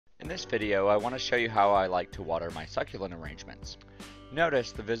this video, I want to show you how I like to water my succulent arrangements.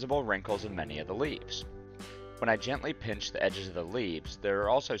 Notice the visible wrinkles in many of the leaves. When I gently pinch the edges of the leaves, they're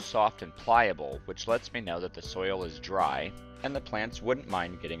also soft and pliable, which lets me know that the soil is dry and the plants wouldn't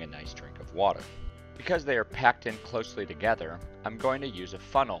mind getting a nice drink of water. Because they are packed in closely together, I'm going to use a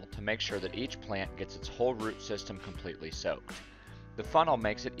funnel to make sure that each plant gets its whole root system completely soaked. The funnel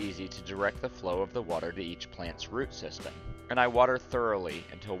makes it easy to direct the flow of the water to each plant's root system, and I water thoroughly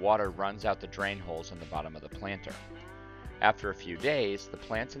until water runs out the drain holes in the bottom of the planter. After a few days, the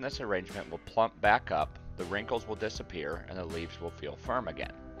plants in this arrangement will plump back up, the wrinkles will disappear, and the leaves will feel firm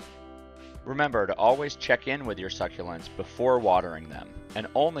again. Remember to always check in with your succulents before watering them, and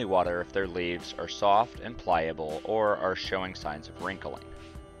only water if their leaves are soft and pliable or are showing signs of wrinkling.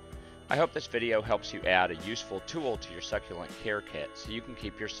 I hope this video helps you add a useful tool to your succulent care kit so you can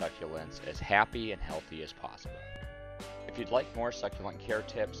keep your succulents as happy and healthy as possible. If you'd like more succulent care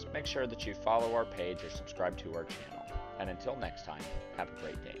tips, make sure that you follow our page or subscribe to our channel. And until next time, have a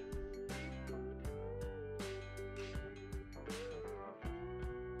great day.